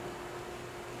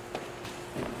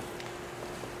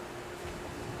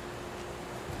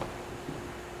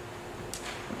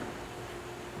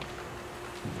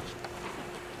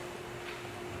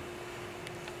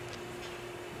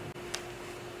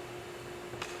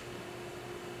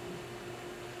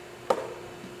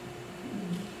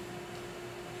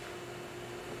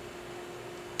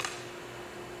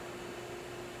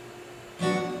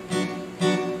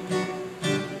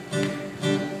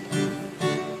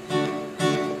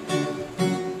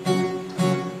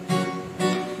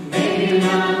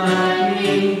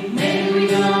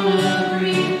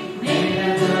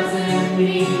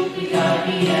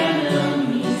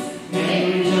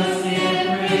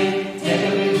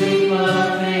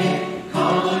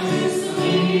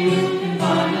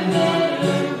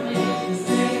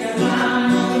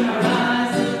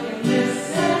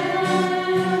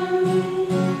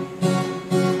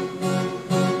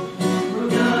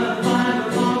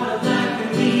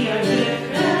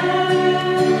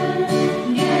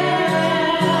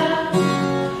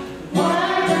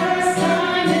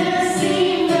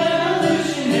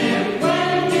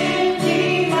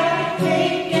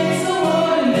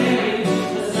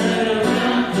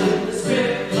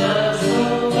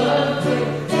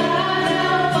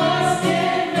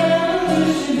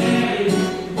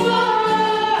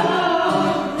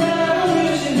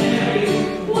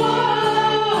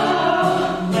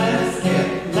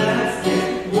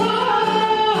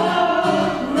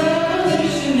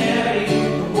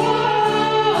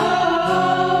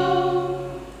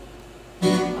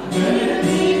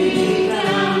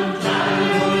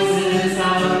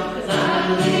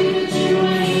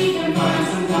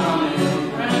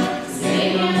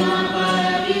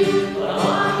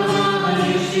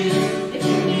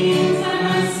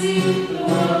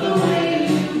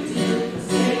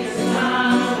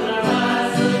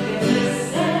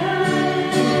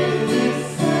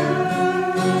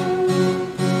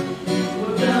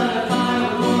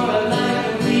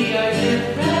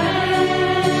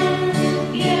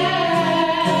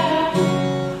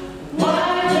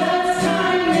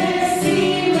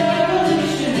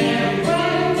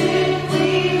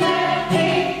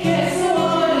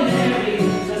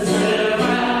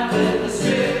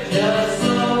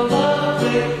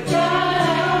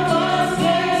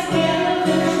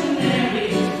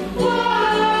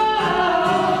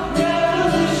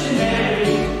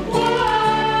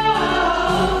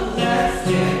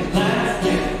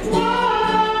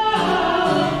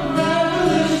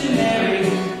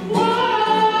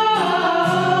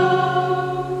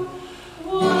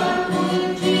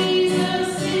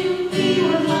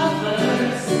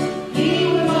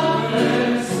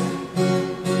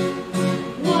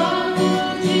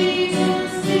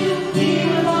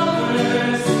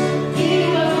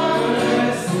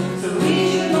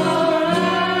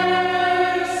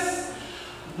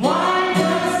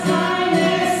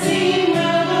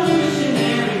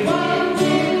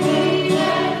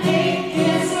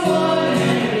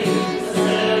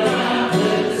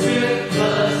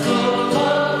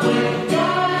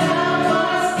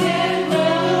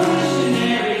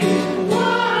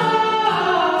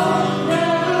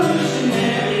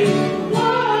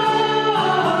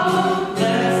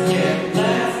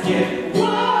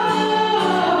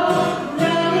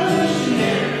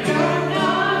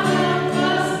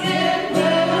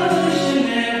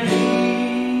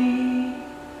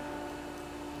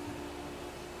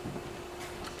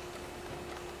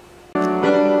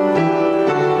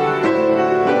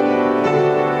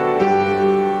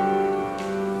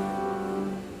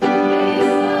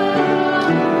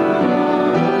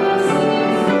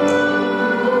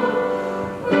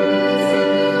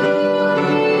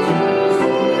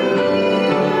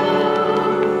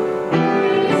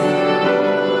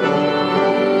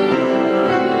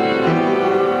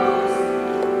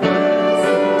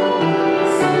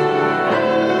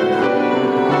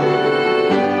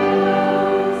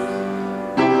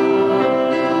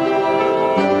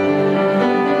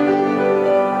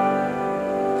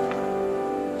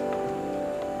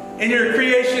 In your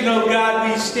creation, O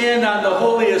God, we stand on the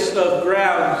holiest of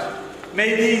grounds.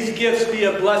 May these gifts be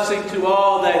a blessing to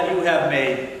all that you have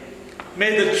made.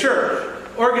 May the church,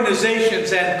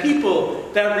 organizations, and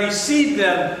people that receive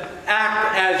them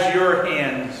act as your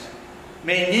hands.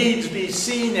 May needs be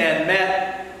seen and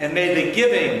met, and may the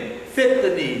giving fit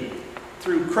the need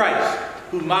through Christ,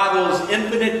 who models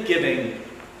infinite giving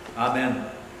Amen.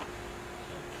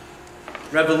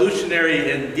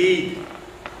 Revolutionary indeed.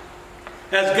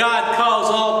 As God calls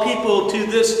all people to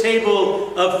this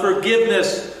table of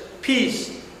forgiveness,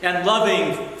 peace, and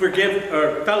loving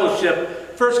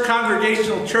fellowship, First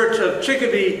Congregational Church of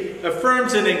Chicopee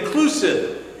affirms an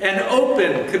inclusive and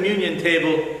open communion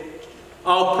table.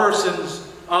 All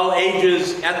persons, all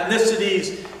ages,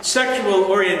 ethnicities, sexual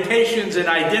orientations and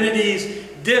identities,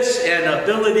 gifts and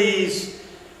abilities,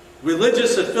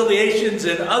 religious affiliations,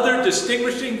 and other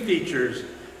distinguishing features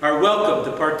are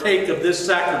welcome to partake of this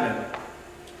sacrament,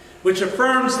 which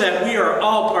affirms that we are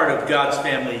all part of God's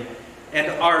family and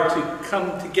are to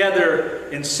come together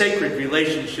in sacred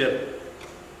relationship.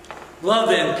 Love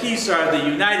and peace are the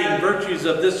uniting virtues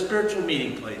of this spiritual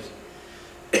meeting place.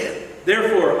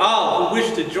 Therefore, all who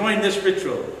wish to join this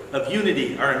ritual of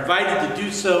unity are invited to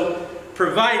do so,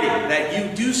 providing that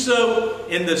you do so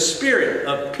in the spirit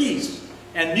of peace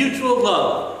and mutual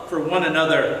love for one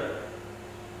another.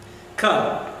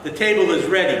 Come, the table is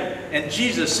ready, and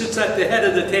Jesus sits at the head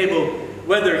of the table,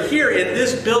 whether here in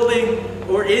this building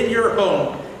or in your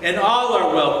home, and all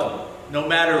are welcome, no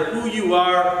matter who you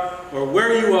are or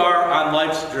where you are on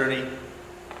life's journey.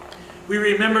 We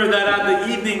remember that on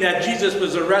the evening that Jesus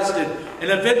was arrested and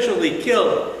eventually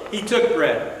killed, he took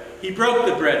bread. He broke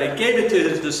the bread and gave it to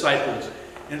his disciples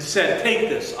and said, "Take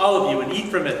this, all of you, and eat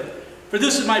from it. For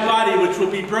this is my body, which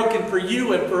will be broken for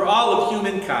you and for all of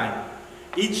humankind.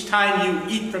 Each time you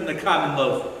eat from the common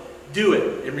loaf, do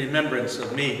it in remembrance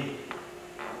of me."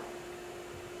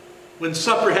 When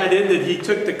supper had ended, he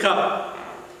took the cup.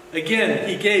 Again,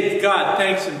 he gave God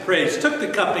thanks and praise, took the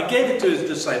cup and gave it to his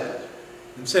disciples,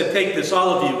 and said, "Take this, all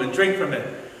of you, and drink from it.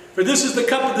 For this is the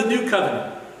cup of the new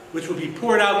covenant, which will be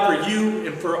poured out for you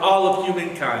and for all of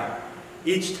humankind.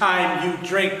 Each time you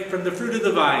drink from the fruit of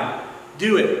the vine,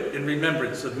 do it in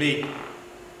remembrance of me."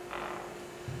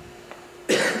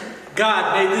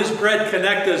 God, may this bread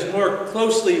connect us more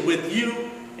closely with you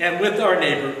and with our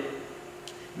neighbor,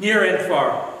 near and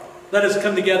far. Let us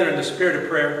come together in the spirit of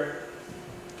prayer.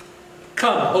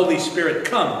 Come, Holy Spirit,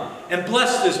 come and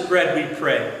bless this bread, we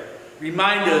pray.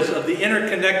 Remind us of the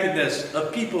interconnectedness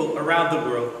of people around the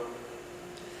world.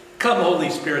 Come, Holy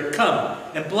Spirit, come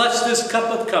and bless this cup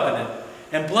of covenant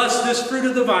and bless this fruit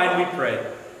of the vine, we pray.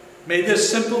 May this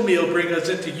simple meal bring us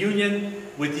into union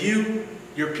with you,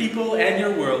 your people, and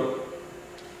your world,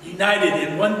 united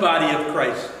in one body of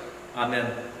Christ. Amen.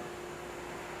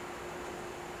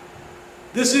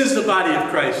 This is the body of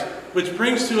Christ, which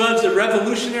brings to us the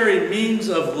revolutionary means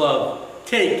of love.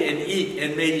 Take and eat,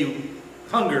 and may you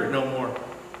hunger no more.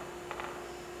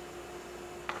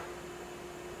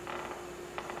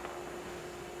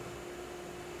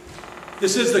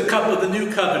 This is the cup of the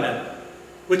new covenant,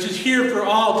 which is here for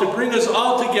all, to bring us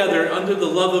all together under the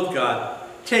love of God.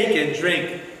 Take and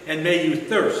drink, and may you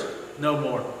thirst no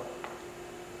more. Time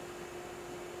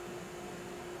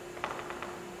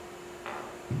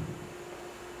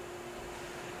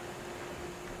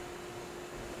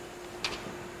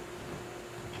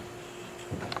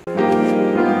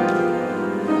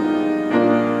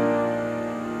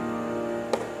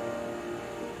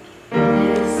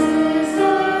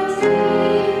to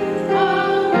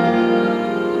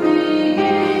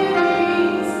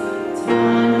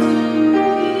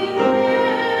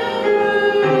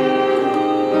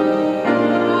remember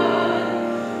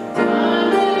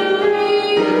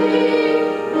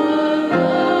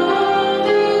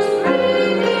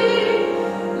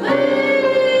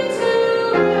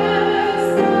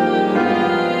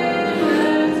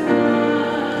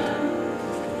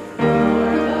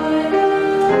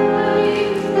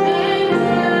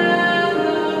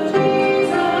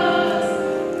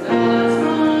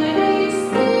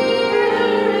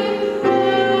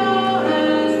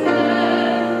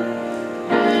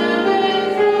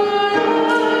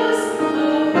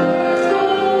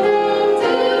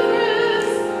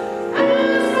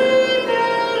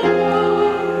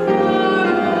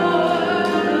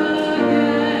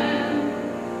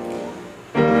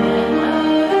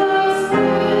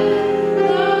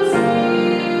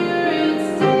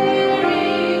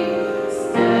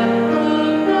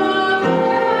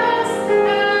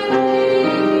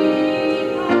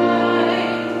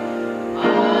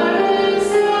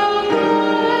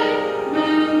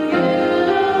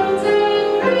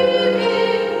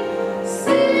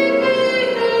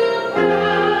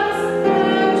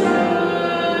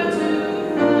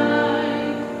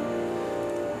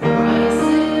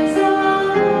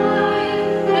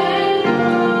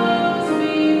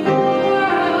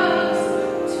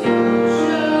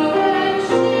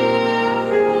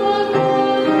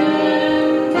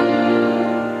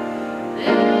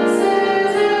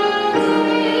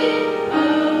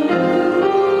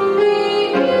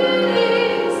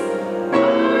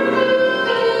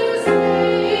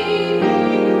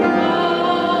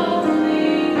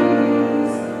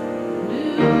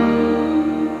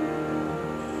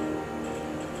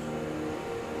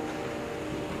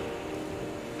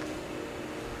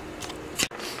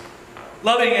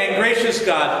Loving and gracious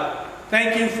God,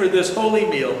 thank you for this holy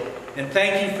meal, and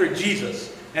thank you for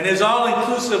Jesus and his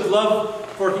all-inclusive love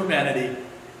for humanity.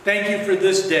 Thank you for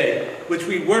this day, which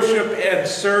we worship and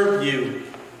serve you.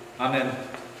 Amen.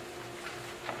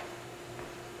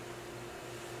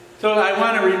 So I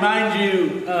want to remind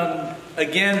you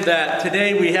again that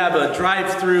today we have a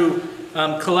drive-through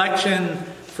collection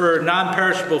for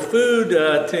non-perishable food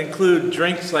to include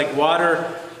drinks like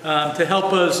water to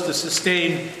help us to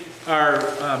sustain our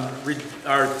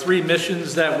three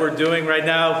missions that we're doing right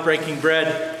now: Breaking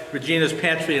Bread, Regina's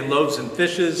Pantry, and Loaves and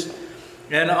Fishes.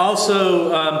 And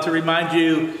also to remind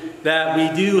you that we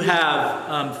do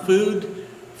have food,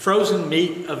 frozen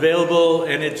meat available,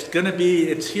 and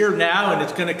it's here now, and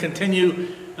it's going to continue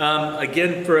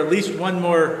again for at least one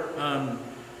more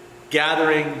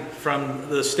gathering from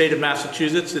the state of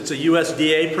Massachusetts. It's a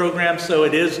USDA program, so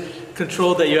it is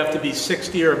controlled that you have to be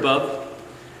 60 or above.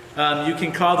 You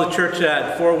can call the church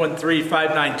at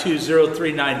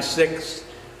 413-592-0396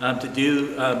 to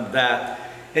do that.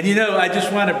 And you know, I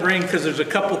just want to bring, because there's a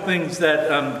couple things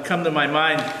that come to my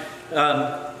mind.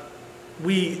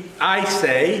 I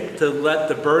say to let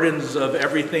the burdens of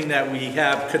everything that we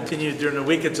have continue during the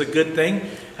week. It's a good thing.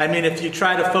 I mean, if you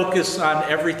try to focus on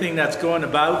everything that's going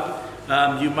about,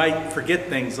 you might forget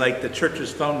things like the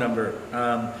church's phone number.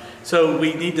 So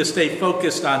we need to stay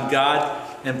focused on God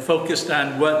and focused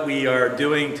on what we are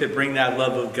doing to bring that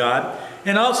love of God.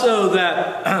 And also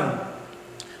that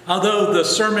although the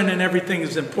sermon and everything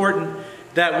is important,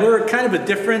 that we're kind of a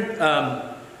different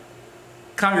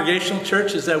Congregational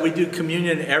church, is that we do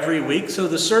communion every week. So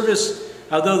the service,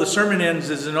 although the sermon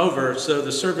isn't over, so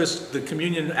the service, the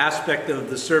communion aspect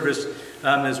of the service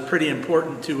is pretty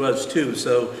important to us too.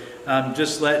 So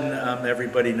just letting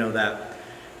everybody know that.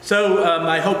 So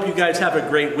I hope you guys have a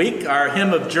great week. Our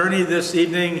hymn of journey this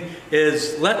evening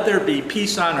is "Let There Be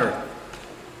Peace on Earth."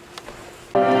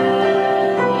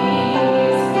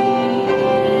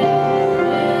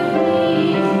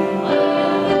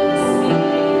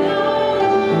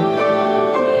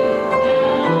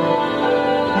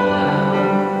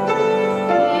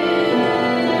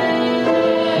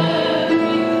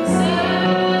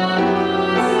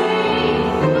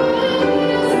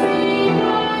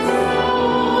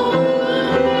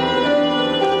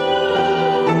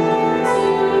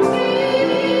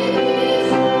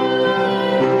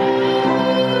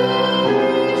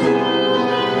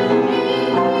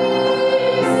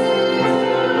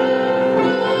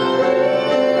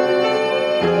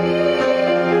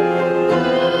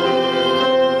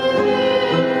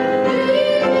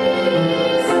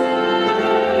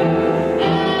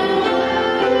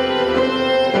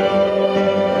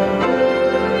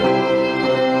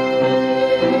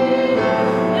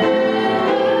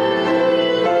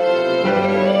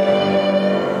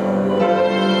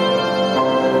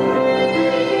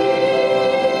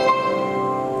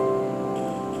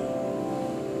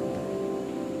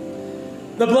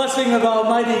 The blessing of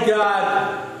Almighty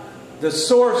God, the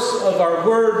source of our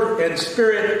word and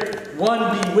spirit,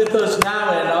 one be with us now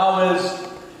and always.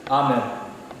 Amen.